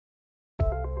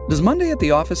Does Monday at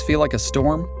the office feel like a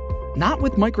storm? Not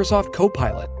with Microsoft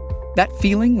Copilot. That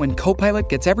feeling when Copilot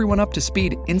gets everyone up to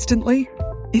speed instantly?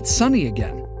 It's sunny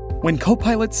again. When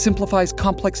Copilot simplifies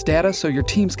complex data so your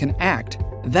teams can act,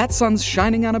 that sun's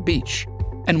shining on a beach.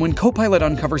 And when Copilot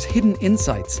uncovers hidden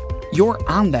insights, you're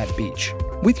on that beach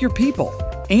with your people,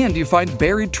 and you find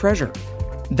buried treasure.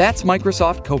 That's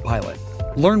Microsoft Copilot.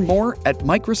 Learn more at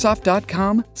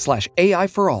Microsoft.com/AI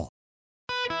for all.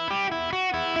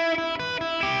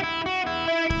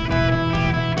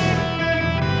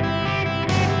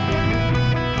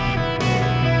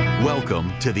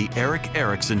 Welcome to the Eric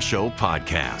Erickson Show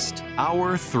podcast,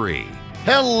 Hour 3.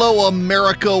 Hello,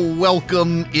 America.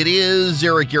 Welcome. It is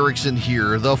Eric Erickson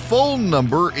here. The phone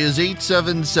number is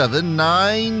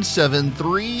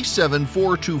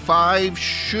 877-973-7425.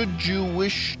 Should you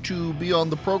wish to be on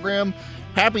the program,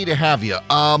 happy to have you.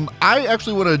 I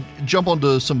actually want to jump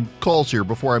onto some calls here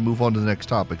before I move on to the next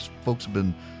topics. Folks have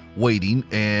been waiting,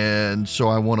 and so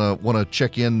I want to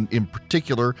check in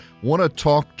particular. Want to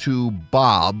talk to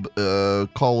Bob,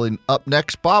 calling up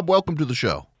next. Bob, welcome to the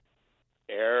show.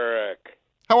 Eric.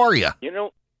 How are you? You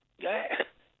know,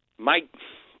 my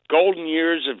golden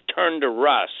years have turned to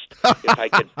rust. If I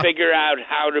could figure out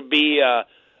how to be a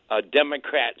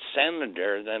Democrat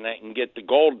senator, then I can get the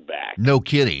gold back. No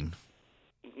kidding.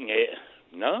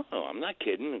 No, I'm not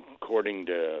kidding. According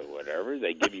to whatever,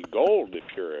 they give you gold if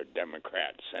you're a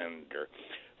Democrat senator.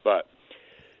 But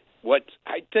what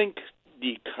I think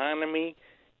the economy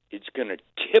is going to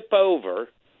tip over,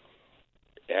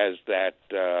 as that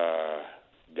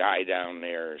guy down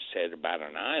there said about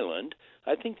an island,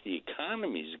 I think the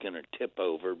economy is going to tip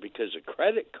over because of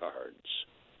credit cards.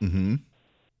 Mm-hmm.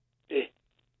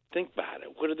 Think about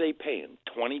it. What are they paying?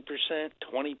 20%,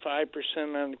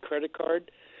 25% on the credit card?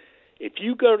 If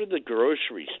you go to the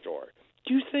grocery store,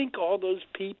 do you think all those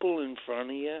people in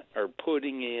front of you are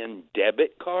putting in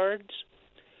debit cards?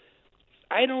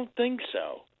 I don't think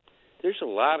so. There's a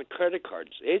lot of credit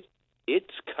cards.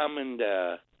 It's coming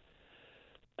to...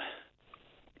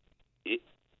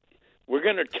 We're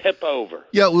going to tip over.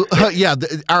 Yeah,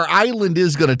 our island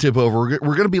is going to tip over. We're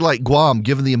going to be like Guam,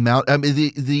 given the amount. I mean,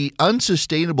 the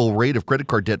unsustainable rate of credit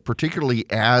card debt, particularly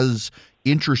as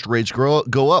interest rates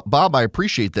go up. Bob, I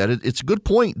appreciate that. It's a good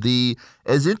point.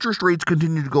 As interest rates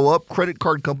continue to go up, credit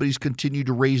card companies continue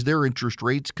to raise their interest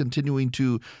rates, continuing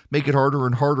to make it harder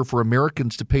and harder for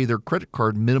Americans to pay their credit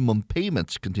card minimum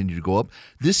payments. Continue to go up.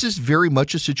 This is very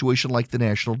much a situation like the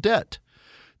national debt.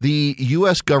 The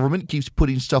U.S. government keeps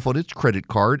putting stuff on its credit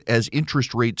card. As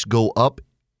interest rates go up,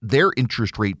 their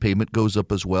interest rate payment goes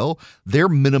up as well. Their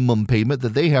minimum payment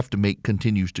that they have to make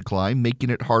continues to climb,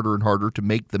 making it harder and harder to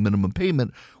make the minimum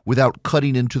payment without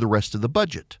cutting into the rest of the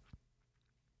budget.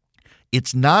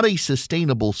 It's not a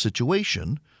sustainable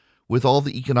situation with all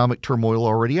the economic turmoil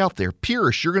already out there.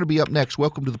 Pierce, you're going to be up next.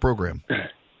 Welcome to the program.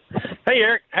 Hey,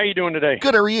 Eric. How you doing today?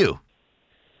 Good. How are you?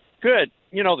 Good.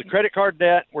 You know, the credit card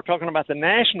debt, we're talking about the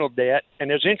national debt, and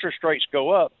as interest rates go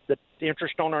up, the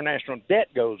interest on our national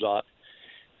debt goes up.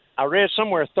 I read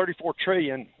somewhere $34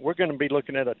 trillion. We're going to be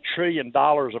looking at $1 trillion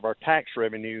of our tax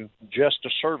revenue just to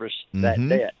service that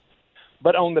debt.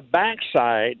 But on the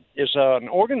backside is an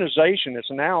organization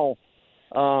that's now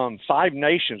 5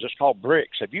 nations. It's called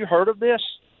BRICS. Have you heard of this?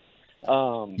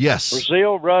 Yes.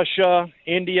 Brazil, Russia,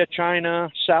 India,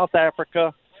 China, South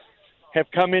Africa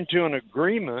have come into an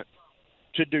agreement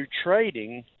to do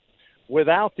trading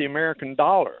without the American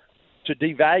dollar, to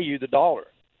devalue the dollar.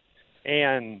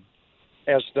 And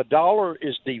as the dollar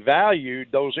is devalued,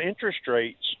 those interest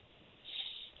rates,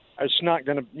 it's not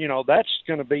going to, that's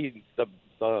going to be the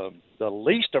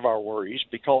least of our worries,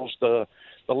 because the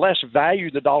less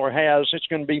value the dollar has, it's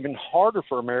going to be even harder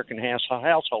for American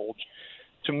households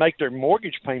to make their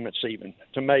mortgage payments,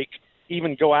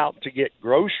 even go out to get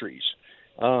groceries.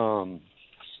 And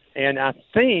I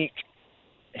think,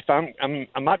 if I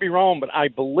might be wrong, but I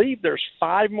believe there's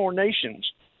 5 more nations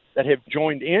that have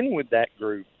joined in with that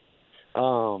group.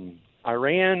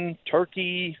 Iran,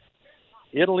 Turkey,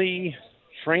 Italy,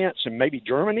 France, and maybe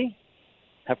Germany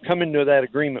have come into that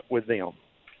agreement with them.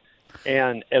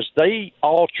 And as they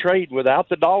all trade without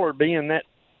the dollar being that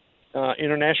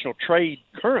international trade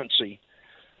currency,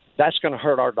 that's going to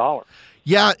hurt our dollar.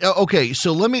 Yeah. Okay.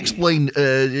 So let me explain.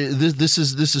 This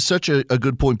is such a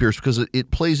good point, Pierce, because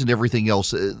it plays in everything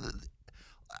else.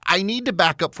 I need to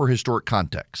back up for historic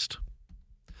context.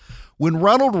 When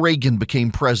Ronald Reagan became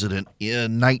president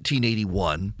in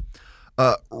 1981,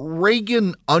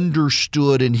 Reagan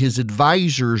understood, and his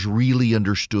advisors really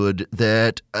understood,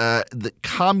 that the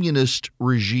communist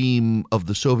regime of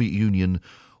the Soviet Union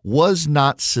was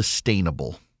not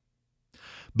sustainable,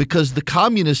 because the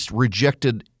communists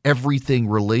rejected everything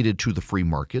related to the free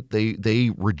market.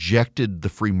 They rejected the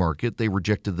free market. They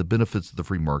rejected the benefits of the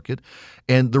free market.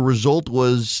 And the result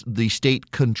was the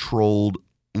state controlled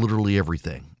literally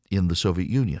everything in the Soviet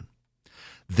Union.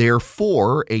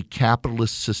 Therefore, a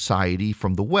capitalist society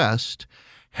from the West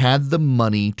had the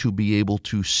money to be able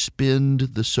to spin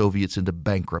the Soviets into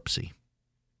bankruptcy.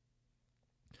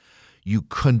 You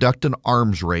conduct an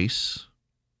arms race.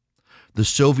 The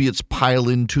Soviets pile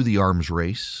into the arms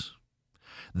race.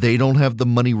 They don't have the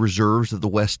money reserves that the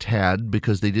West had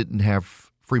because they didn't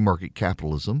have free market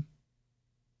capitalism.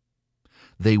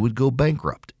 They would go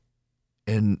bankrupt.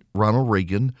 And Ronald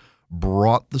Reagan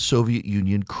brought the Soviet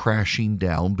Union crashing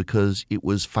down because it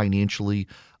was financially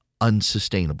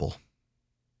unsustainable.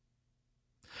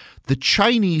 The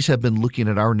Chinese have been looking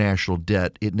at our national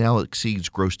debt. It now exceeds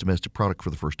gross domestic product for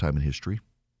the first time in history.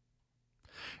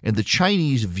 And the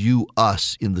Chinese view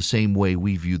us in the same way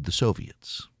we viewed the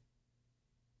Soviets.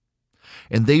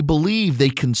 And they believe they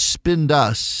can spin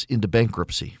us into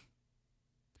bankruptcy.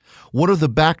 One of the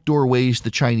backdoor ways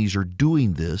the Chinese are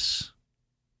doing this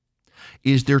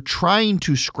is they're trying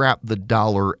to scrap the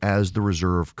dollar as the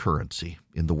reserve currency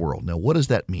in the world. Now, what does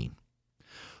that mean?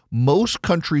 Most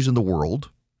countries in the world,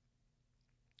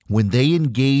 when they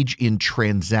engage in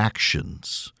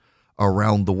transactions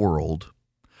around the world,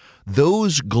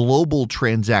 those global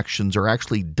transactions are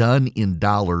actually done in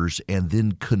dollars and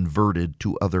then converted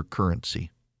to other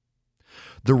currency.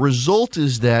 The result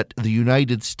is that the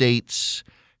United States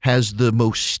has the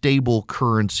most stable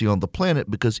currency on the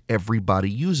planet because everybody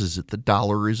uses it. The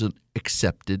dollar isn't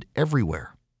accepted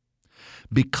everywhere.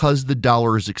 Because the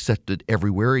dollar is accepted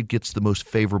everywhere, it gets the most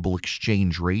favorable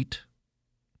exchange rate.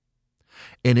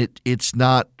 And it's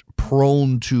not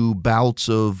prone to bouts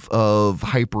of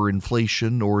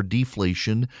hyperinflation or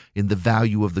deflation in the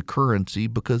value of the currency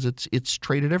because it's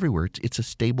traded everywhere. It's a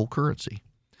stable currency.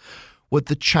 What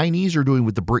the Chinese are doing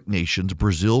with the BRIC nations,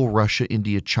 Brazil, Russia,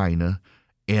 India, China,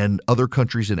 and other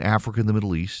countries in Africa and the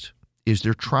Middle East, is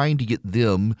they're trying to get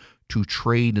them to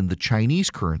trade in the Chinese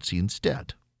currency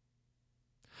instead.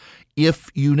 If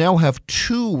you now have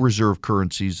two reserve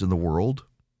currencies in the world,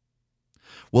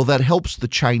 well, that helps the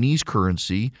Chinese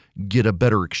currency get a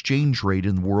better exchange rate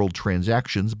in world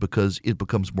transactions because it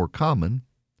becomes more common.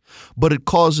 But it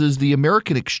causes the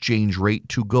American exchange rate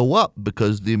to go up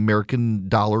because the American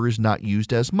dollar is not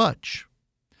used as much.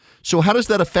 So how does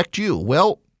that affect you?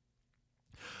 Well,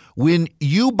 when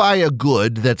you buy a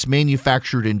good that's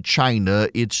manufactured in China,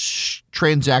 it's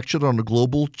transacted on a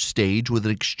global stage with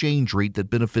an exchange rate that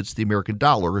benefits the American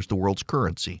dollar as the world's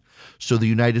currency. So the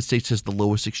United States has the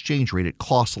lowest exchange rate. It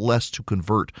costs less to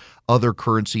convert other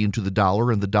currency into the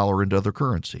dollar and the dollar into other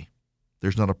currency.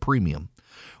 There's not a premium.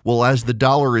 Well, as the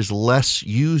dollar is less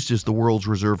used as the world's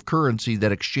reserve currency,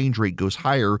 that exchange rate goes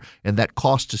higher and that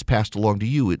cost is passed along to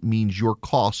you. It means your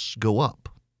costs go up.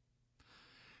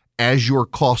 As your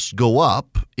costs go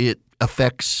up, it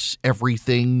affects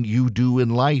everything you do in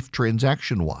life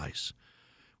transaction-wise.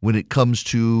 When it comes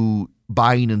to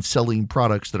buying and selling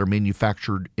products that are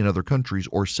manufactured in other countries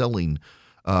or selling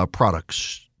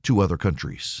products to other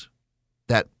countries,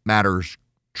 that matters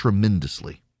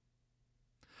tremendously.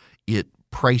 It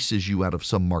prices you out of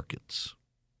some markets.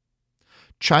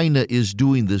 China is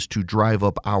doing this to drive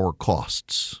up our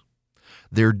costs.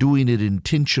 They're doing it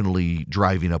intentionally,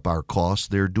 driving up our costs.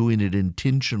 They're doing it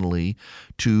intentionally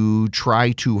to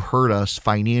try to hurt us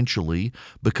financially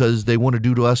because they want to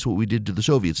do to us what we did to the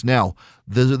Soviets. Now,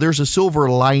 there's a silver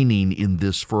lining in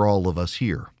this for all of us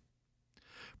here.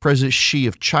 President Xi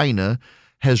of China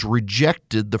has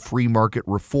rejected the free market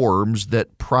reforms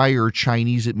that prior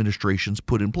Chinese administrations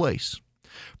put in place.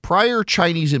 Prior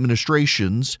Chinese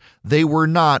administrations, they were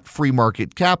not free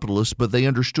market capitalists, but they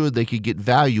understood they could get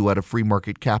value out of free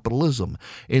market capitalism.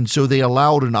 And so they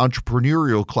allowed an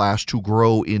entrepreneurial class to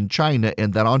grow in China,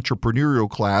 and that entrepreneurial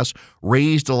class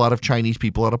raised a lot of Chinese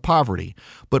people out of poverty.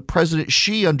 But President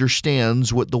Xi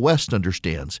understands what the West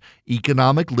understands.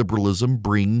 Economic liberalism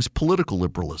brings political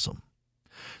liberalism.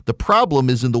 The problem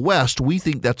is in the West, we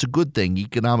think that's a good thing.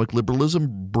 Economic liberalism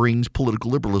brings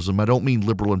political liberalism. I don't mean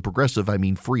liberal and progressive, I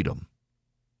mean freedom.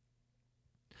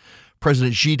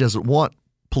 President Xi doesn't want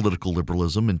political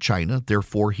liberalism in China.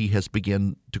 Therefore, he has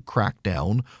begun to crack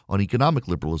down on economic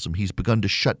liberalism. He's begun to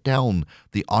shut down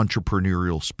the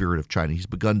entrepreneurial spirit of China. He's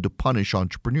begun to punish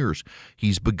entrepreneurs.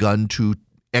 He's begun to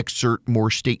exert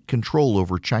more state control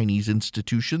over Chinese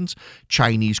institutions,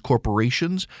 Chinese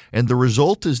corporations, and the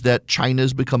result is that China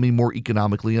is becoming more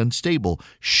economically unstable.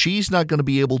 Xi's not going to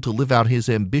be able to live out his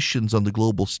ambitions on the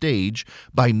global stage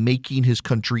by making his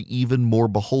country even more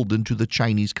beholden to the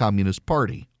Chinese Communist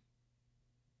Party.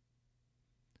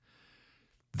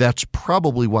 That's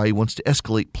probably why he wants to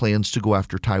escalate plans to go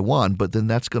after Taiwan, but then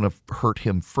that's going to hurt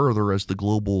him further as the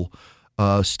global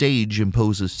stage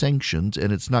imposes sanctions,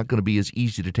 and it's not going to be as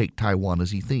easy to take Taiwan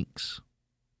as he thinks.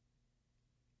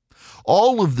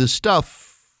 All of this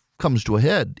stuff comes to a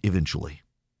head eventually.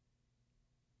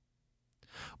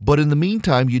 But in the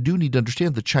meantime, you do need to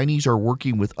understand the Chinese are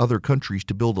working with other countries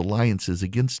to build alliances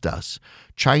against us.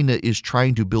 China is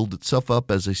trying to build itself up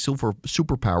as a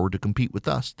superpower to compete with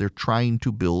us. They're trying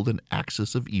to build an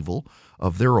axis of evil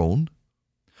of their own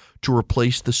to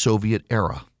replace the Soviet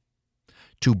era,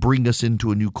 to bring us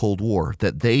into a new Cold War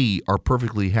that they are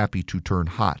perfectly happy to turn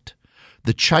hot.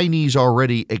 The Chinese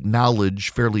already acknowledge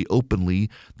fairly openly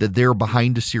that they're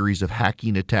behind a series of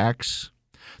hacking attacks,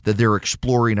 that they're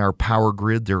exploring our power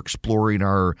grid, they're exploring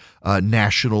our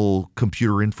national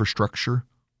computer infrastructure,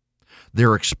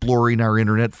 they're exploring our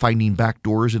internet, finding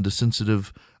backdoors into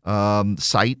sensitive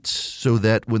sites so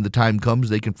that when the time comes,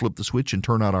 they can flip the switch and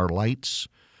turn out our lights,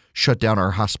 shut down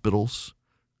our hospitals,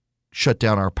 shut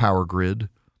down our power grid,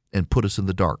 and put us in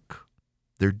the dark.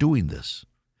 They're doing this,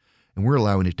 and we're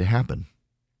allowing it to happen.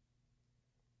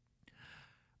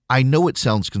 I know it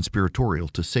sounds conspiratorial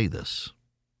to say this,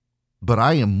 but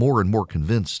I am more and more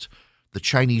convinced the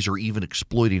Chinese are even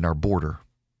exploiting our border.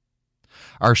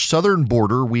 Our southern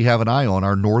border we have an eye on.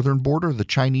 Our northern border, the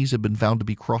Chinese have been found to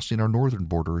be crossing our northern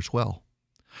border as well.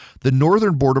 The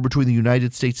northern border between the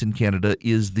United States and Canada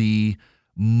is the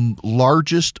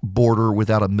largest border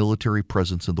without a military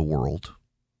presence in the world.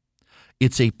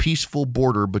 It's a peaceful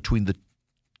border between the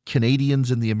Canadians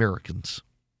and the Americans.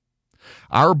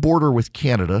 Our border with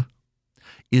Canada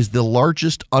is the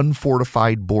largest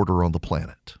unfortified border on the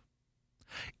planet.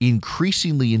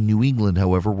 Increasingly in New England,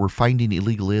 however, we're finding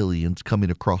illegal aliens coming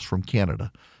across from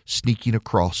Canada, sneaking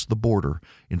across the border.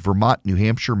 In Vermont, New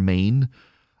Hampshire, Maine,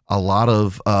 a lot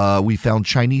of we found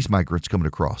Chinese migrants coming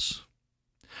across.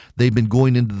 They've been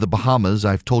going into the Bahamas.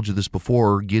 I've told you this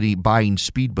before, buying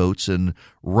speedboats and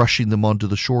rushing them onto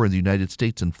the shore in the United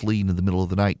States and fleeing in the middle of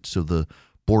the night so the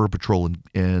Border Patrol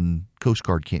and Coast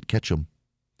Guard can't catch them.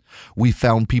 We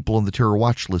found people on the terror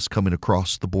watch list coming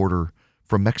across the border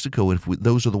from Mexico, and if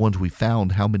those are the ones we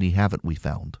found, how many haven't we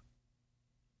found?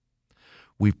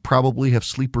 We probably have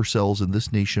sleeper cells in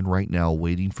this nation right now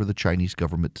waiting for the Chinese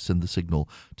government to send the signal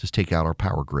to take out our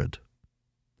power grid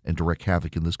and to wreak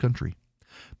havoc in this country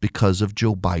because of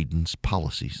Joe Biden's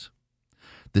policies.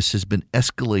 This has been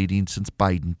escalating since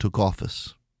Biden took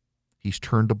office. He's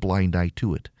turned a blind eye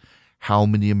to it. How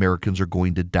many Americans are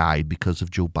going to die because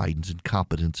of Joe Biden's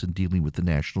incompetence in dealing with the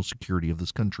national security of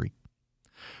this country?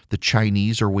 The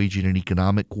Chinese are waging an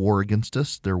economic war against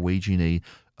us. They're waging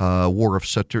a war of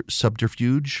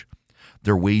subterfuge.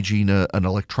 They're waging an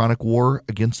electronic war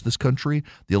against this country.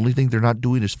 The only thing they're not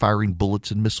doing is firing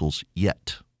bullets and missiles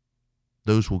yet.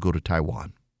 Those will go to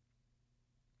Taiwan.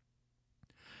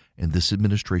 And this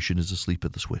administration is asleep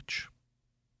at the switch.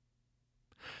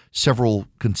 Several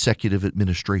consecutive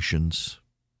administrations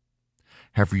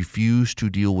have refused to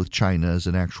deal with China as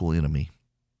an actual enemy.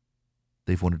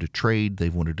 They've wanted to trade.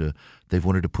 They've wanted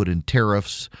to put in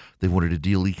tariffs. They've wanted to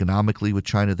deal economically with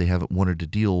China. They haven't wanted to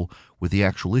deal with the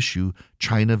actual issue.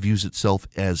 China views itself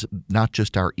as not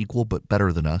just our equal, but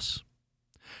better than us.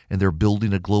 And they're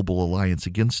building a global alliance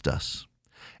against us.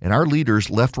 And our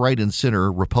leaders, left, right, and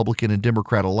center, Republican and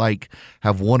Democrat alike,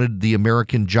 have wanted the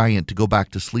American giant to go back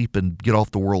to sleep and get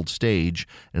off the world stage.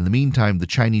 In the meantime, the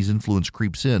Chinese influence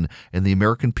creeps in, and the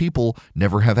American people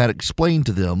never have had explained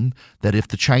to them that if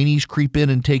the Chinese creep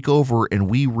in and take over and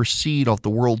we recede off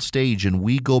the world stage and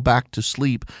we go back to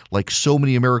sleep like so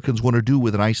many Americans want to do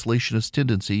with an isolationist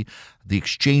tendency, the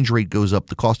exchange rate goes up,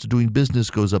 the cost of doing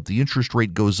business goes up, the interest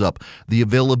rate goes up, the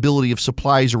availability of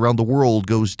supplies around the world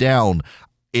goes down.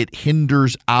 It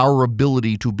hinders our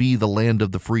ability to be the land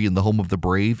of the free and the home of the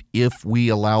brave if we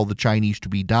allow the Chinese to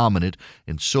be dominant.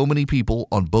 And so many people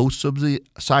on both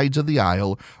sides of the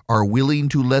aisle are willing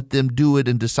to let them do it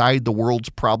and decide the world's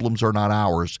problems are not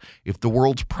ours. If the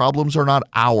world's problems are not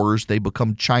ours, they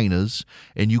become China's.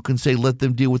 And you can say let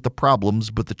them deal with the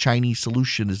problems, but the Chinese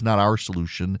solution is not our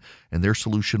solution, and their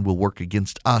solution will work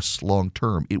against us long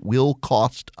term. It will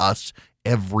cost us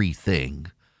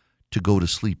everything to go to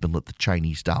sleep and let the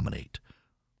Chinese dominate.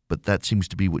 But that seems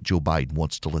to be what Joe Biden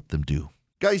wants to let them do.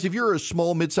 Guys, if you're a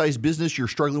small, mid-sized business, you're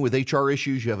struggling with HR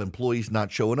issues, you have employees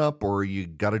not showing up, or you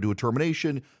got to do a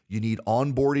termination, you need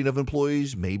onboarding of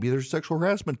employees, maybe there's a sexual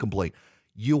harassment complaint.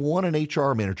 You want an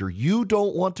HR manager. You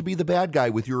don't want to be the bad guy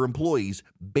with your employees.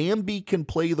 Bambee can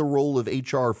play the role of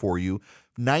HR for you.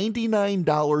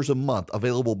 $99 a month,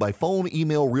 available by phone,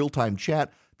 email, real-time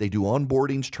chat. They do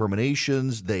onboardings,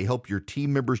 terminations. They help your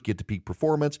team members get to peak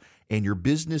performance, and your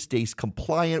business stays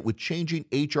compliant with changing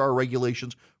HR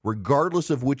regulations,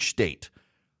 regardless of which state.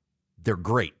 They're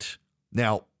great.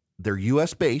 Now, they're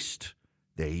U.S.-based.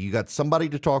 You got somebody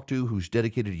to talk to who's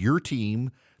dedicated to your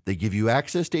team. They give you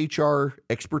access to HR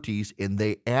expertise, and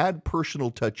they add personal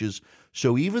touches.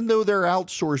 So even though they're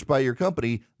outsourced by your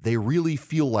company, they really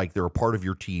feel like they're a part of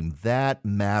your team. That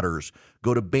matters.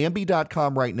 Go to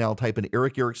Bambi.com right now. Type in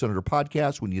Eric Erickson under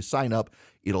podcast. When you sign up,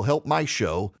 it'll help my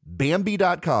show.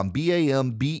 Bambi.com,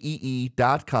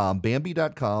 Bambee.com,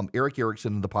 Bambi.com, Eric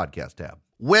Erickson in the podcast tab.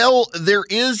 Well, there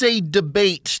is a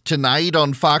debate tonight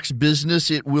on Fox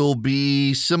Business. It will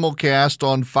be simulcast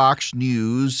on Fox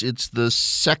News. It's the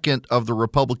second of the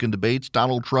Republican debates.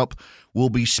 Donald Trump will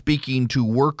be speaking to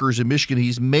workers in Michigan.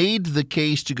 He's made the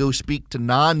case to go speak to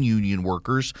non-union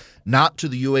workers, not to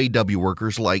the UAW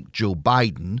workers like Joe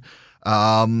Biden.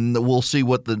 We'll see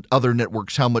what the other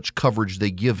networks, how much coverage they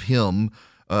give him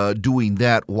doing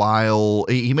that, while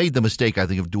he made the mistake, I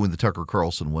think, of doing the Tucker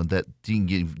Carlson one. That didn't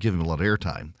give him a lot of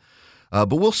airtime.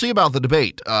 But we'll see about the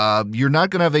debate. You're not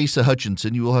going to have Asa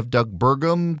Hutchinson. You will have Doug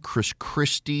Burgum, Chris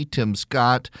Christie, Tim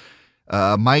Scott,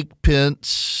 Mike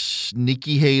Pence,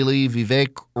 Nikki Haley,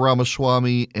 Vivek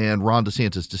Ramaswamy, and Ron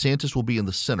DeSantis. DeSantis will be in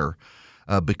the center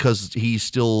because he's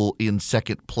still in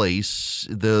second place.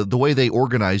 The way they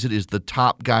organize it is the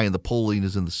top guy in the polling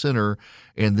is in the center,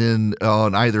 and then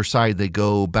on either side they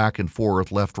go back and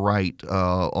forth, left, right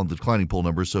on the declining poll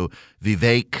numbers. So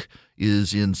Vivek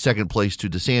is in second place to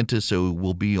DeSantis, so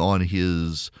will be on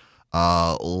his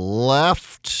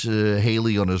left,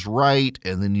 Haley on his right,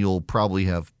 and then you'll probably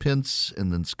have Pence,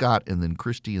 and then Scott, and then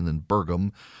Christie, and then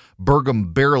Burgum.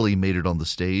 Burgum barely made it on the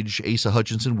stage. Asa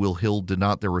Hutchinson, Will Hill did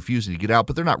not. They're refusing to get out,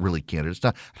 but they're not really candidates.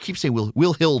 I keep saying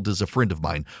Will Hill is a friend of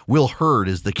mine. Will Hurd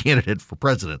is the candidate for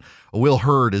president. Will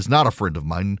Hurd is not a friend of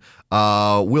mine.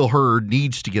 Will Hurd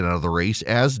needs to get out of the race,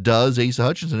 as does Asa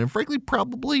Hutchinson, and frankly,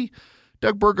 probably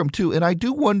Doug Burgum too. And I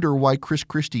do wonder why Chris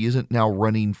Christie isn't now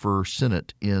running for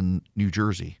Senate in New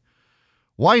Jersey.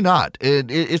 Why not?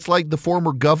 It's like the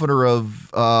former governor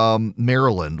of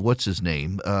Maryland. What's his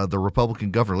name? The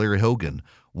Republican governor, Larry Hogan.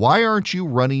 Why aren't you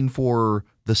running for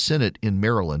the Senate in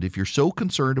Maryland? If you're so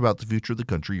concerned about the future of the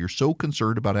country, you're so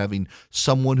concerned about having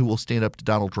someone who will stand up to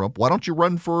Donald Trump, why don't you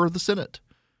run for the Senate?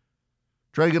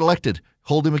 Try to get elected.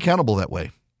 Hold him accountable that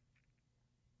way.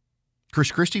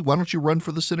 Chris Christie, why don't you run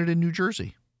for the Senate in New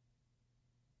Jersey?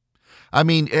 I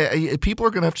mean, people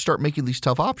are going to have to start making these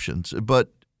tough options,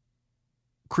 but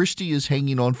Christie is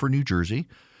hanging on for New Jersey.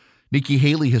 Nikki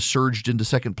Haley has surged into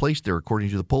second place there, according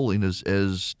to the polling, as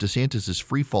DeSantis is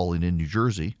free-falling in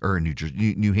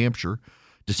New Hampshire.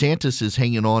 DeSantis is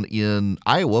hanging on in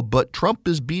Iowa, but Trump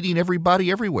is beating everybody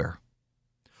everywhere.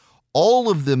 All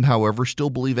of them, however, still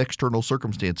believe external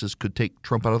circumstances could take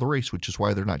Trump out of the race, which is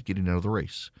why they're not getting out of the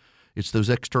race. It's those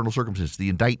external circumstances, the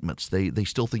indictments. They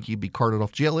still think he'd be carted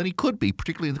off jail, and he could be,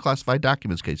 particularly in the classified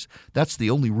documents case. That's the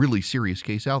only really serious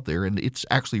case out there, and it's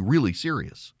actually really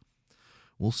serious.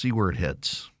 We'll see where it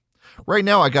heads. Right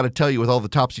now, I got to tell you, with all the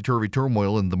topsy-turvy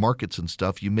turmoil in the markets and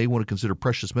stuff, you may want to consider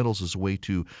precious metals as a way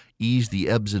to ease the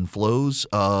ebbs and flows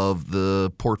of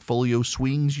the portfolio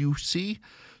swings you see.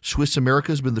 Swiss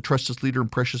America has been the trusted leader in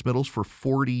precious metals for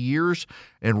 40 years,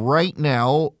 and right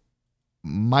now,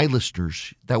 my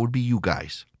listeners, that would be you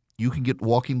guys. You can get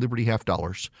Walking Liberty half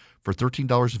dollars for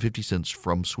 $13.50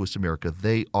 from Swiss America.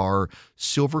 They are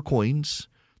silver coins.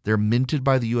 They're minted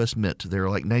by the U.S. Mint. They're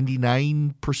like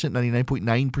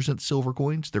 99.9% silver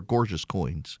coins. They're gorgeous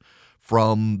coins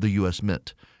from the U.S.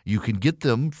 Mint. You can get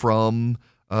them from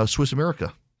Swiss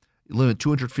America. Limit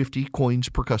 250 coins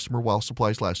per customer while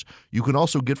supplies last. You can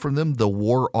also get from them the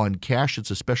War on Cash.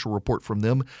 It's a special report from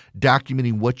them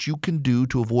documenting what you can do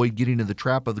to avoid getting in the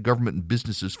trap of the government and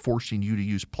businesses forcing you to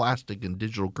use plastic and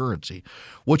digital currency.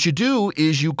 What you do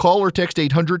is you call or text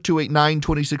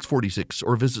 800-289-2646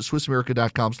 or visit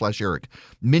SwissAmerica.com/Eric.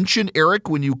 Mention Eric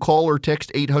when you call or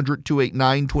text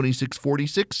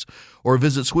 800-289-2646 or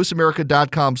visit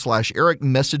SwissAmerica.com/Eric.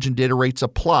 Message and data rates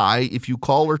apply if you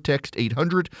call or text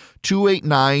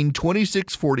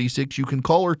 800-289-2646. You can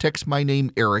call or text my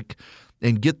name, Eric,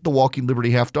 and get the Walking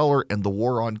Liberty half dollar and the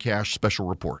War on Cash special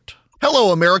report.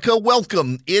 Hello, America.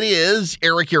 Welcome. It is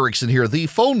Eric Erickson here. The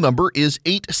phone number is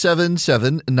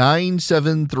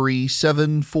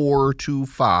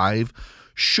 877-973-7425.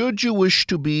 Should you wish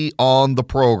to be on the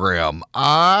program,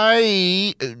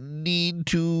 I need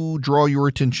to draw your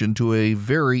attention to a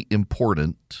very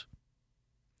important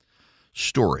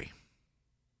story.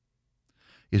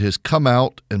 It has come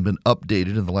out and been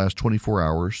updated in the last 24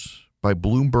 hours by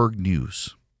Bloomberg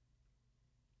News.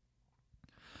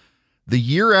 The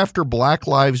year after Black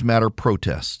Lives Matter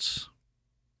protests,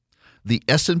 the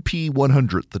S&P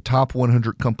 100, the top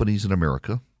 100 companies in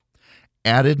America,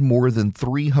 added more than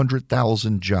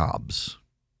 300,000 jobs.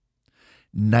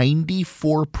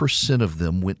 94% of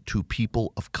them went to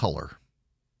people of color.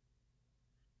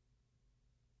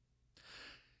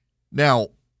 Now,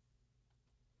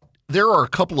 there are a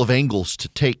couple of angles to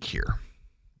take here.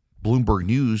 Bloomberg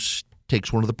News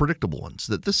takes one of the predictable ones,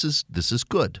 that this is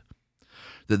good,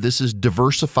 that this is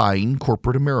diversifying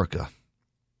corporate America.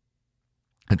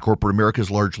 And corporate America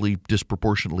is largely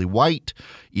disproportionately white.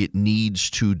 It needs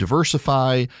to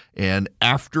diversify. And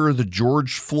after the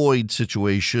George Floyd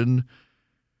situation,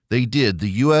 they did.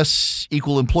 The U.S.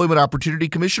 Equal Employment Opportunity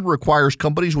Commission requires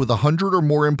companies with 100 or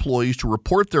more employees to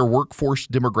report their workforce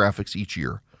demographics each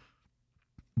year.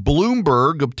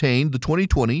 Bloomberg obtained the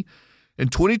 2020 and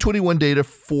 2021 data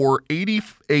for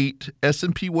 88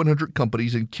 S&P 100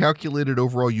 companies and calculated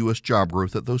overall U.S. job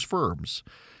growth at those firms.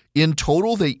 In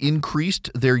total, they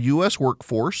increased their U.S.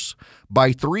 workforce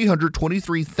by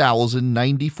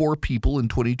 323,094 people in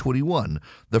 2021,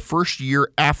 the first year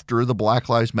after the Black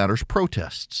Lives Matter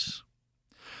protests.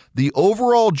 The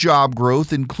overall job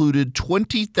growth included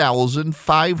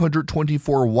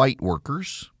 20,524 white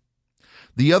workers.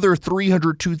 The other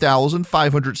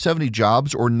 302,570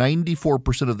 jobs, or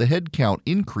 94% of the headcount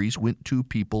increase, went to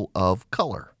people of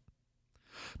color.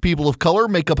 People of color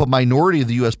make up a minority of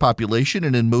the U.S. population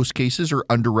and in most cases are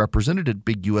underrepresented at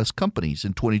big U.S. companies.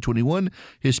 In 2021,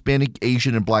 Hispanic,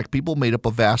 Asian, and Black people made up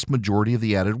a vast majority of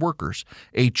the added workers,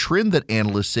 a trend that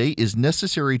analysts say is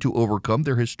necessary to overcome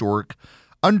their historic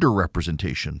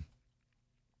underrepresentation.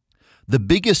 The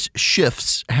biggest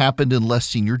shifts happened in less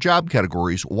senior job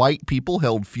categories. White people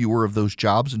held fewer of those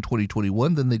jobs in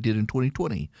 2021 than they did in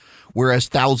 2020, whereas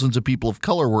thousands of people of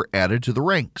color were added to the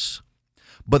ranks.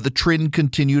 But the trend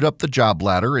continued up the job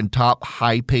ladder in top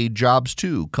high-paid jobs,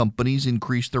 too. Companies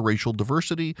increased their racial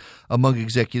diversity among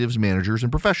executives, managers,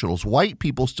 and professionals. White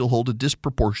people still hold a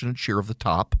disproportionate share of the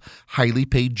top highly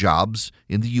paid jobs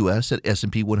in the U.S. at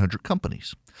S&P 100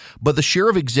 companies. But the share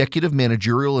of executive,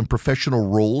 managerial, and professional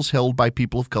roles held by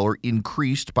people of color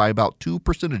increased by about 2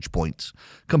 percentage points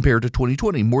compared to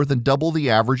 2020, more than double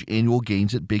the average annual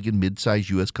gains at big and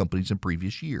mid-sized U.S. companies in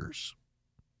previous years.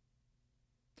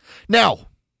 Now,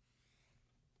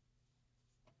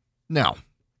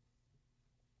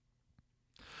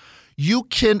 you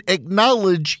can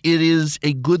acknowledge it is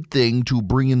a good thing to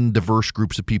bring in diverse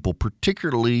groups of people,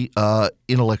 particularly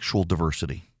intellectual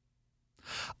diversity.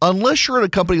 Unless you're at a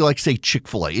company like, say,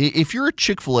 Chick-fil-A. If you're at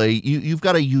Chick-fil-A, you've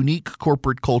got a unique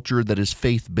corporate culture that is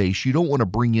faith-based. You don't want to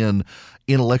bring in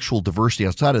intellectual diversity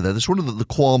outside of that. That's one of the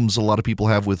qualms a lot of people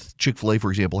have with Chick-fil-A, for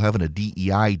example, having a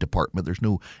DEI department. There's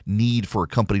no need for a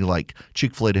company like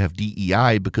Chick-fil-A to have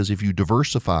DEI because if you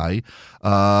diversify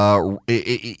for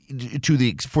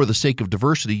the sake of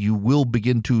diversity, you will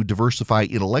begin to diversify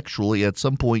intellectually. At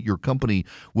some point, your company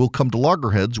will come to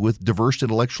loggerheads with diverse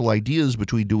intellectual ideas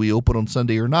between do we open on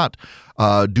Sunday or not?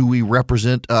 Do we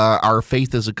represent our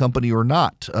faith as a company or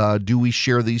not? Do we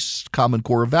share these common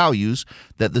core values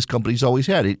that this company's always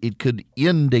had? It could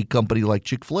end a company like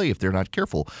Chick-fil-A if they're not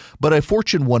careful. But a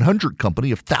Fortune 100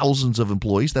 company of thousands of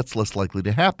employees, that's less likely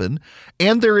to happen.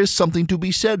 And there is something to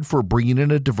be said for bringing in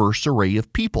a diverse array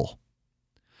of people.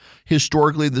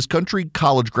 Historically, in this country,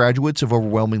 college graduates have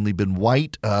overwhelmingly been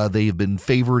white. They have been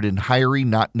favored in hiring,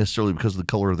 not necessarily because of the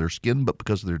color of their skin, but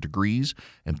because of their degrees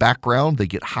and background. They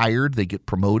get hired, they get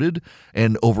promoted,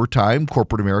 and over time,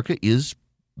 corporate America is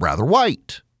rather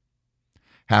white.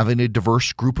 Having a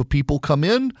diverse group of people come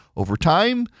in over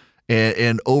time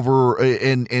and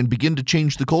begin to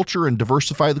change the culture and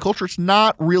diversify the culture, it's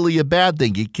not really a bad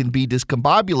thing. It can be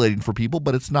discombobulating for people,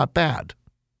 but it's not bad.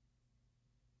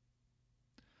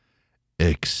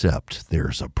 Except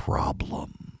there's a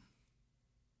problem.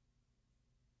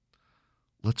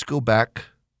 Let's go back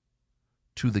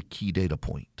to the key data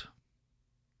point.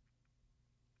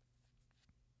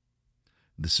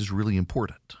 This is really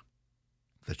important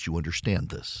that you understand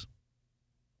this.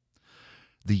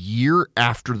 The year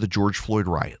after the George Floyd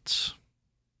riots,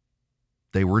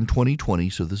 they were in 2020,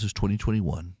 so this is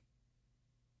 2021.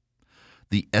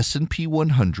 The S&P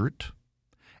 100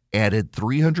 added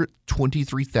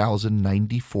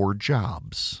 323,094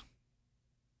 jobs.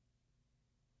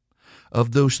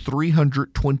 Of those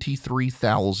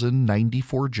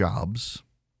 323,094 jobs,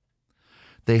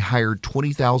 they hired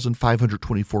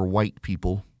 20,524 white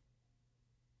people,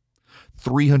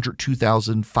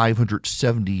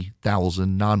 302,570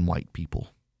 non-white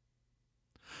people.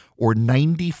 Or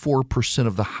 94%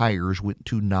 of the hires went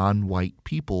to non-white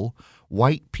people.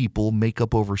 White people make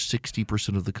up over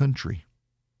 60% of the country.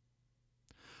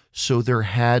 So there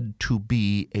had to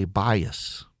be a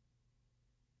bias.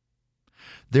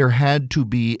 There had to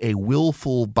be a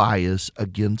willful bias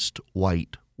against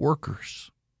white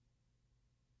workers.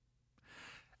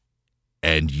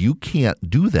 And you can't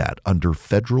do that under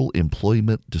federal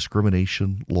employment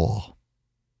discrimination law.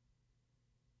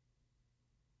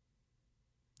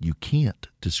 You can't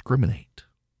discriminate.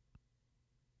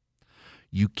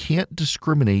 You can't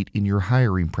discriminate in your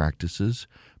hiring practices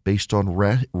based on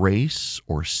race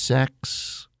or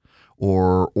sex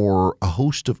or a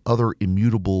host of other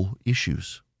immutable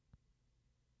issues.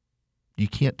 You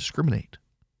can't discriminate.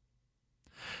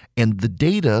 And the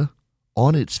data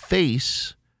on its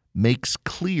face makes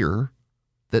clear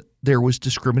that there was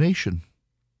discrimination.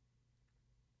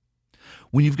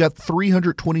 When you've got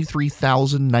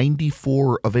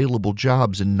 323,094 available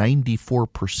jobs and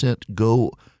 94%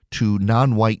 go to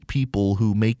non-white people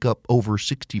who make up over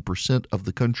 60% of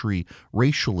the country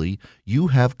racially, you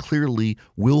have clearly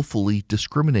willfully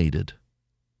discriminated.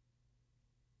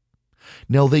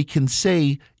 Now, they can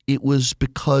say it was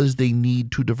because they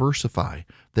need to diversify,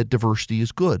 that diversity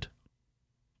is good.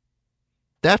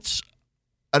 That's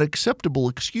an acceptable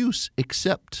excuse,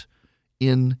 except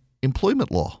in employment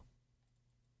law.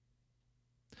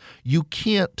 You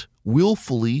can't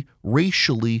willfully,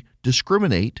 racially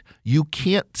discriminate. You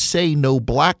can't say no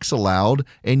blacks allowed,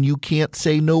 and you can't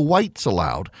say no whites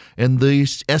allowed. And the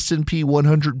S&P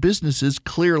 100 businesses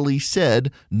clearly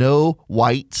said no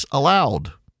whites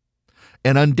allowed.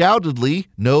 And undoubtedly,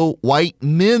 no white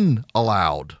men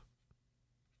allowed.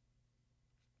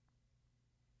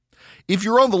 If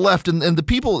you're on the left, and the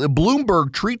people,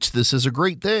 Bloomberg treats this as a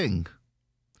great thing.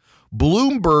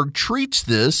 Bloomberg treats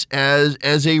this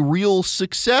as a real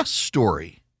success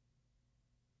story.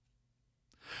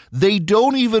 They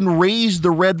don't even raise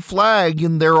the red flag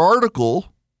in their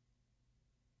article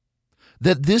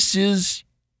that this is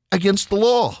against the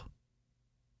law.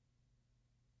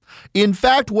 In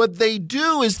fact, what they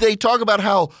do is they talk about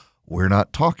how we're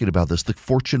not talking about this.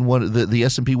 The the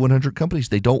S&P 100 companies,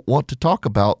 they don't want to talk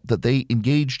about that they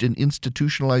engaged in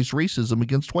institutionalized racism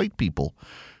against white people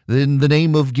in the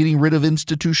name of getting rid of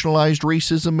institutionalized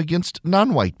racism against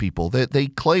non-white people. That they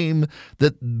claim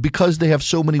that because they have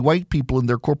so many white people in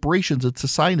their corporations, it's a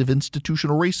sign of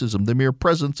institutional racism. The mere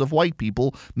presence of white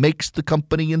people makes the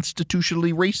company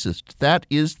institutionally racist. That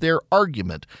is their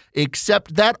argument,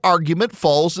 except that argument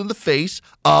falls in the face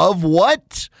of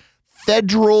what?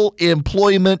 Federal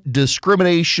employment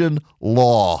discrimination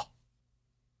law.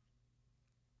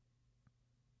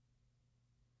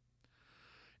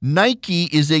 Nike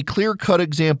is a clear-cut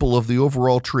example of the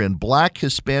overall trend. Black,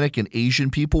 Hispanic, and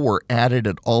Asian people were added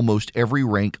at almost every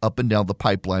rank up and down the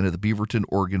pipeline of the Beaverton,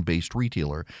 Oregon-based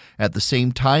retailer. At the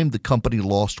same time, the company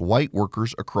lost white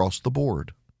workers across the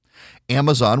board.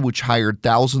 Amazon, which hired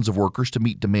thousands of workers to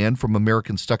meet demand from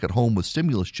Americans stuck at home with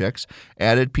stimulus checks,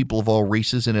 added people of all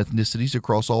races and ethnicities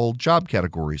across all job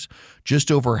categories.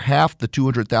 Just over half the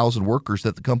 200,000 workers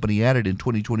that the company added in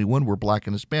 2021 were black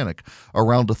and Hispanic.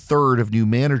 Around a third of new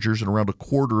managers and around a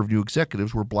quarter of new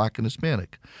executives were black and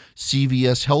Hispanic.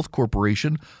 CVS Health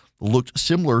Corporation looked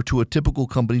similar to a typical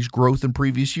company's growth in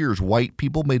previous years. White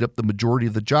people made up the majority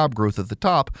of the job growth at the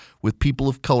top, with people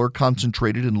of color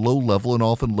concentrated in low-level and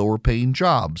often lower-paying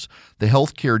jobs. The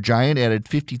healthcare giant added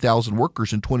 50,000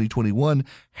 workers in 2021.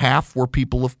 Half were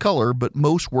people of color, but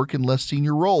most work in less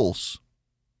senior roles.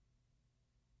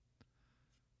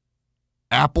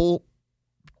 Apple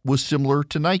was similar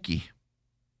to Nike.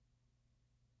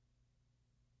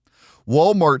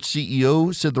 Walmart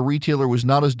CEO said the retailer was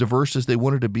not as diverse as they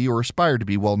wanted to be or aspired to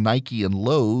be, while Nike and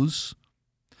Lowe's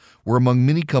were among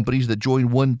many companies that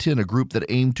joined 110, a group that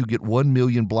aimed to get 1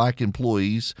 million black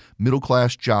employees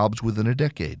middle-class jobs within a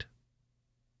decade.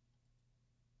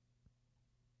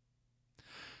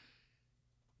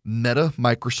 Meta,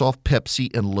 Microsoft,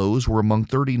 Pepsi, and Lowe's were among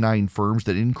 39 firms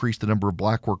that increased the number of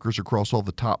black workers across all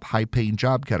the top high-paying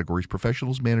job categories: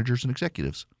 professionals, managers, and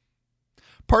executives.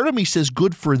 Part of me says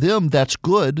good for them, that's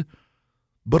good,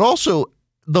 but also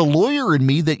the lawyer in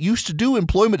me that used to do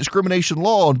employment discrimination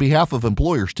law on behalf of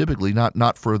employers, typically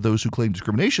not for those who claim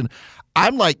discrimination,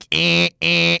 I'm like,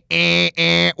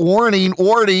 warning,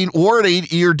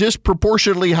 you're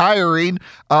disproportionately hiring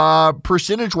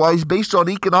percentage-wise based on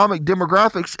economic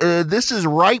demographics. This is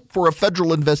ripe for a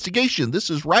federal investigation. This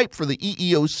is ripe for the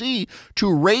EEOC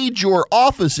to raid your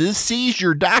offices, seize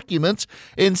your documents,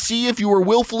 and see if you are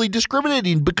willfully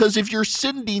discriminating. Because if you're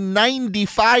sending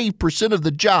 95% of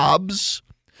the jobs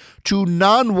to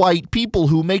non-white people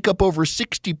who make up over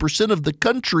 60% of the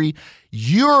country,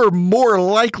 you're more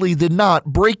likely than not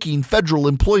breaking federal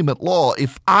employment law.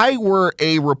 If I were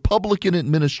a Republican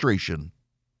administration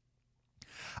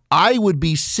I would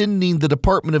be sending the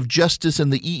Department of Justice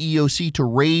and the EEOC to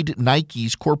raid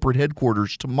Nike's corporate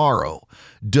headquarters tomorrow,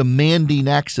 demanding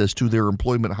access to their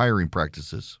employment hiring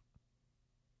practices.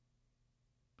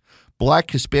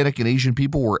 Black, Hispanic, and Asian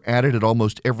people were added at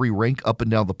almost every rank up and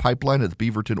down the pipeline at the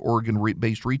Beaverton,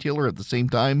 Oregon-based retailer. At the same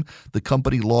time, the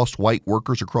company lost white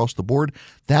workers across the board.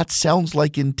 That sounds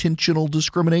like intentional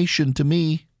discrimination to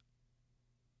me.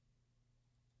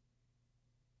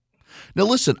 Now,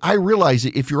 listen, I realize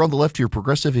that if you're on the left, you're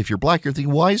progressive. If you're black, you're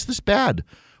thinking, why is this bad?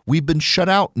 We've been shut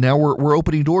out. Now we're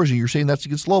opening doors, and you're saying that's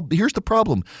against the law. But here's the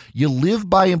problem. You live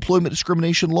by employment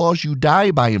discrimination laws. You die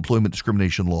by employment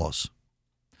discrimination laws.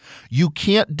 You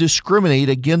can't discriminate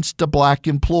against a black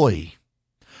employee.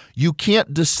 You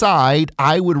can't decide,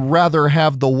 I would rather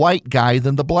have the white guy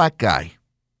than the black guy.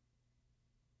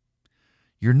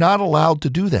 You're not allowed to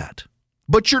do that.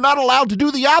 But you're not allowed to do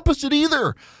the opposite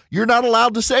either. You're not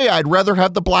allowed to say, I'd rather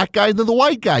have the black guy than the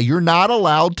white guy. You're not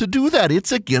allowed to do that.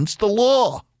 It's against the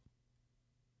law.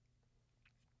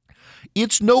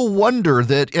 It's no wonder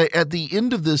that at the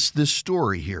end of this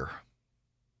story here,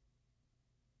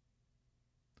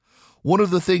 one of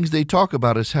the things they talk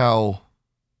about is how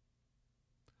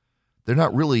they're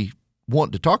not really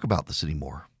wanting to talk about this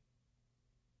anymore.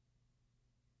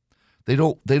 They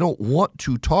don't want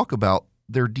to talk about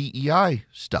their DEI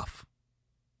stuff.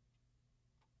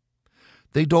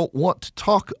 They don't want to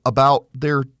talk about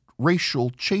their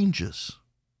racial changes.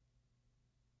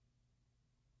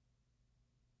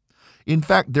 In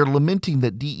fact, they're lamenting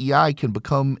that DEI can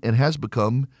become and has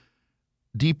become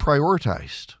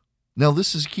deprioritized. Now,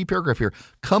 this is a key paragraph here.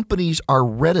 Companies are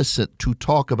reticent to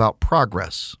talk about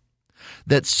progress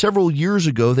that several years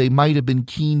ago they might have been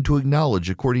keen to acknowledge,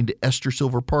 according to Esther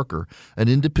Silver Parker, an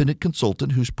independent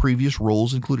consultant whose previous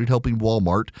roles included helping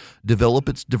Walmart develop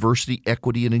its diversity,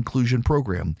 equity, and inclusion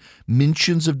program.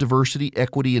 Mentions of diversity,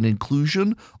 equity, and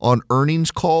inclusion on earnings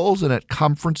calls and at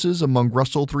conferences among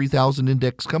Russell 3000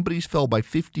 index companies fell by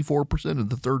 54% in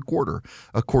the third quarter,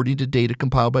 according to data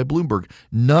compiled by Bloomberg.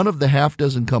 None of the half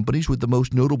dozen companies with the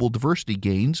most notable diversity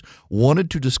gains wanted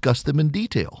to discuss them in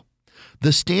detail.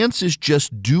 The stance is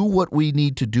just do what we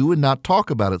need to do and not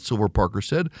talk about it, Silver Parker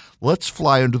said. Let's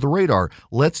fly under the radar.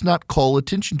 Let's not call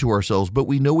attention to ourselves, but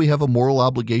we know we have a moral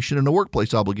obligation and a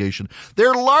workplace obligation.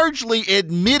 They're largely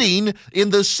admitting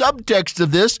in the subtext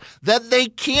of this that they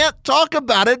can't talk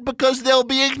about it because they'll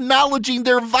be acknowledging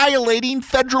they're violating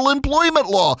federal employment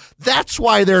law. That's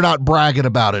why they're not bragging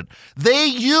about it.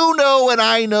 You know, and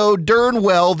I know darn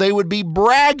well they would be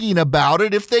bragging about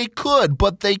it if they could,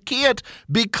 but they can't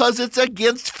because it's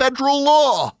against federal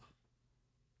law.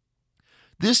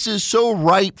 This is so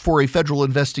ripe for a federal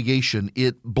investigation,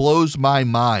 it blows my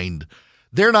mind.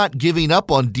 They're not giving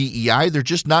up on DEI. They're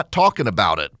just not talking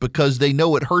about it because they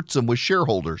know it hurts them with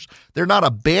shareholders. They're not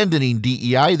abandoning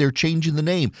DEI. They're changing the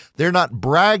name. They're not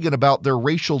bragging about their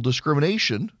racial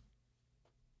discrimination.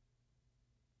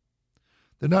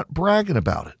 They're not bragging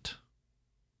about it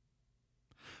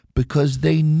because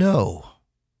they know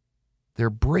they're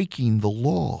breaking the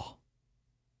law.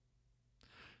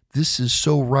 This is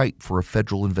so ripe for a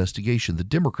federal investigation. The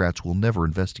Democrats will never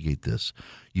investigate this.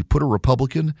 You put a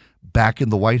Republican back in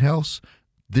the White House,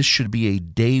 this should be a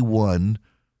day one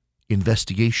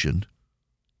investigation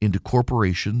into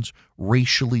corporations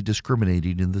racially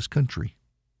discriminating in this country.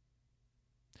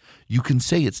 You can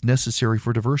say it's necessary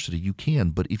for diversity. You can,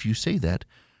 but if you say that,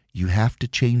 you have to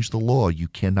change the law. You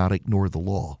cannot ignore the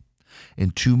law.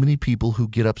 And too many people who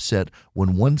get upset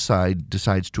when one side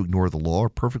decides to ignore the law are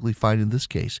perfectly fine in this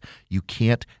case. You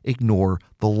can't ignore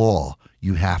the law.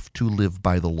 You have to live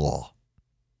by the law.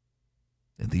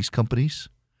 And these companies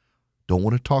don't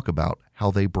want to talk about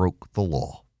how they broke the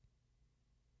law.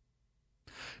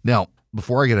 Now,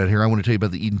 before I get out of here, I want to tell you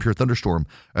about the Eden Pure thunderstorm.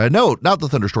 No, not the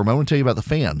thunderstorm. I want to tell you about the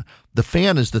fan. The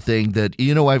fan is the thing that,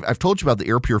 I've told you about the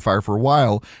air purifier for a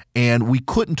while, and we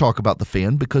couldn't talk about the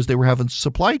fan because they were having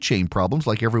supply chain problems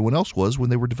like everyone else was when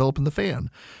they were developing the fan.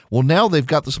 Well, now they've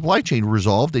got the supply chain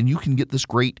resolved, and you can get this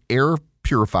great air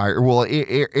purifier,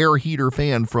 air heater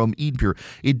fan from Eden Pure.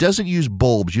 It doesn't use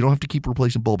bulbs. You don't have to keep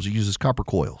replacing bulbs. It uses copper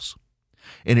coils.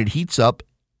 And it heats up,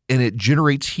 and it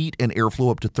generates heat and airflow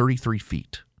up to 33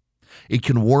 feet. It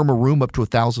can warm a room up to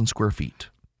 1,000 square feet.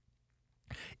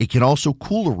 It can also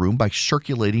cool a room by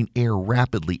circulating air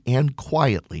rapidly and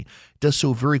quietly. It does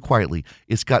so very quietly.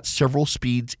 It's got several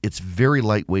speeds. It's very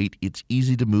lightweight. It's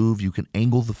easy to move. You can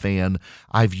angle the fan.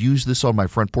 I've used this on my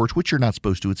front porch, which you're not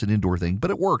supposed to. It's an indoor thing, but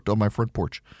it worked on my front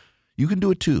porch. You can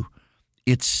do it too.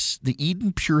 It's the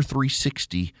Eden Pure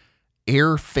 360.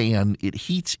 air fan. It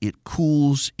heats, it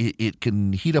cools, it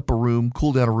can heat up a room,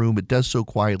 cool down a room. It does so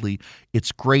quietly.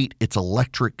 It's great. It's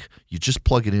electric. You just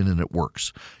plug it in and it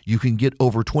works. You can get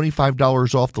over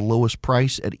 $25 off the lowest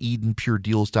price at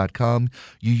EdenPureDeals.com.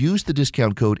 You use the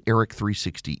discount code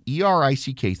ERIC360,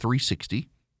 ERICK 360.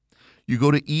 You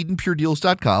go to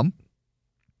EdenPureDeals.com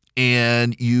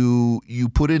and you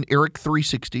put in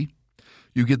ERIC360.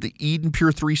 You get the Eden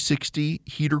Pure 360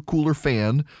 heater cooler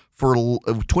fan for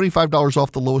 $25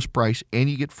 off the lowest price, and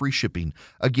you get free shipping.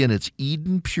 Again, it's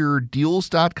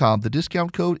EdenPureDeals.com. The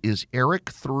discount code is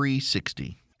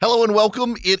ERIC360. Hello and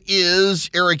welcome. It is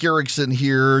Eric Erickson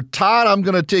here. Todd, I'm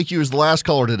going to take you as the last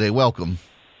caller today. Welcome.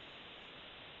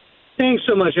 Thanks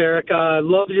so much, Eric.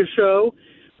 Love your show.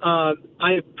 I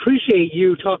appreciate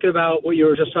you talking about what you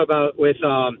were just talking about with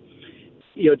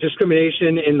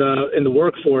discrimination in the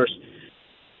workforce.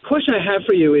 Question I have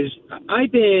for you is,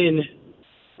 I've been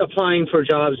applying for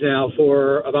jobs now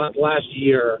for about the last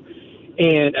year,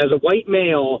 and as a white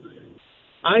male,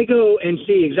 I go and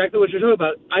see exactly what you're talking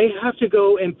about. I have to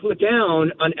go and put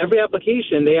down on every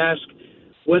application. They ask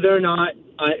whether or not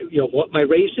what my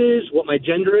race is, what my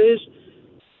gender is.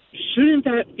 Shouldn't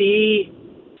that be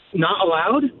not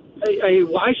allowed?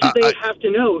 Why should they have to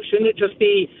know? Shouldn't it just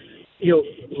be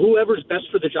whoever's best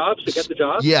for the job to get the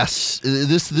job? Yes.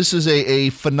 This is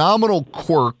a phenomenal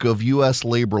quirk of U.S.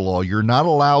 labor law. You're not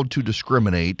allowed to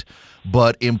discriminate,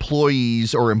 but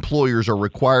employees or employers are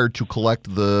required to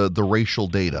collect the racial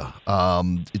data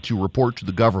to report to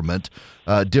the government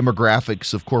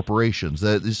demographics of corporations.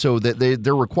 So that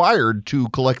they're required to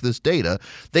collect this data.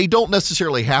 They don't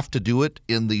necessarily have to do it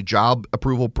in the job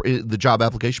the job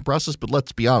application process, but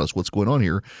let's be honest, what's going on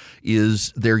here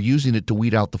is they're using it to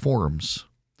weed out the forms.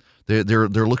 They're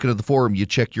looking at the form. You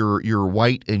check your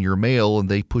white and your male, and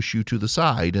they push you to the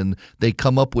side, and they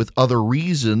come up with other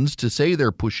reasons to say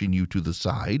they're pushing you to the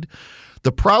side.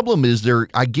 The problem is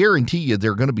I guarantee you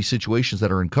there are going to be situations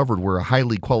that are uncovered where a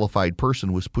highly qualified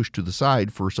person was pushed to the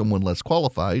side for someone less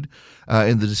qualified,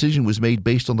 and the decision was made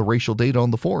based on the racial data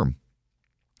on the form.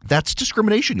 That's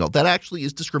discrimination, y'all. That actually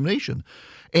is discrimination.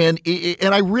 And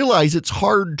I realize it's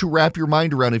hard to wrap your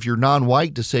mind around if you're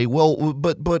non-white to say, well,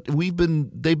 but they've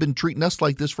been treating us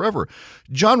like this forever.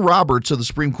 John Roberts of the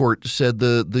Supreme Court said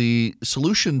the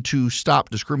solution to stop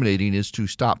discriminating is to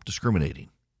stop discriminating.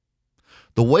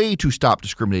 The way to stop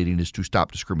discriminating is to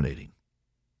stop discriminating.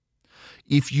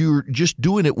 If you're just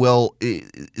doing it, well,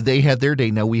 they had their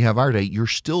day, now we have our day, you're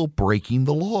still breaking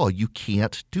the law. You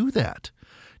can't do that.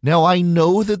 Now, I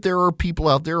know that there are people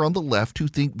out there on the left who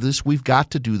think we've got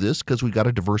to do this because we've got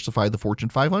to diversify the Fortune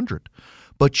 500.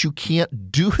 But you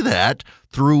can't do that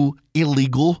through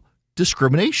illegal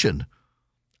discrimination.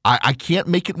 I can't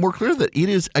make it more clear that it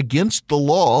is against the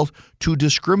law to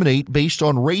discriminate based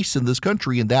on race in this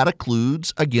country, and that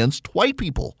includes against white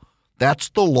people. That's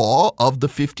the law of the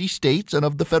 50 states and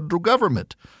of the federal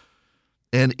government.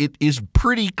 And it is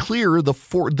pretty clear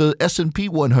the S&P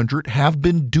 100 have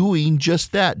been doing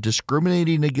just that,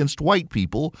 discriminating against white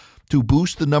people to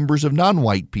boost the numbers of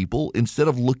non-white people instead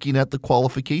of looking at the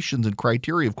qualifications and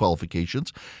criteria of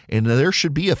qualifications. And there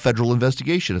should be a federal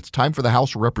investigation. It's time for the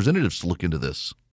House of Representatives to look into this.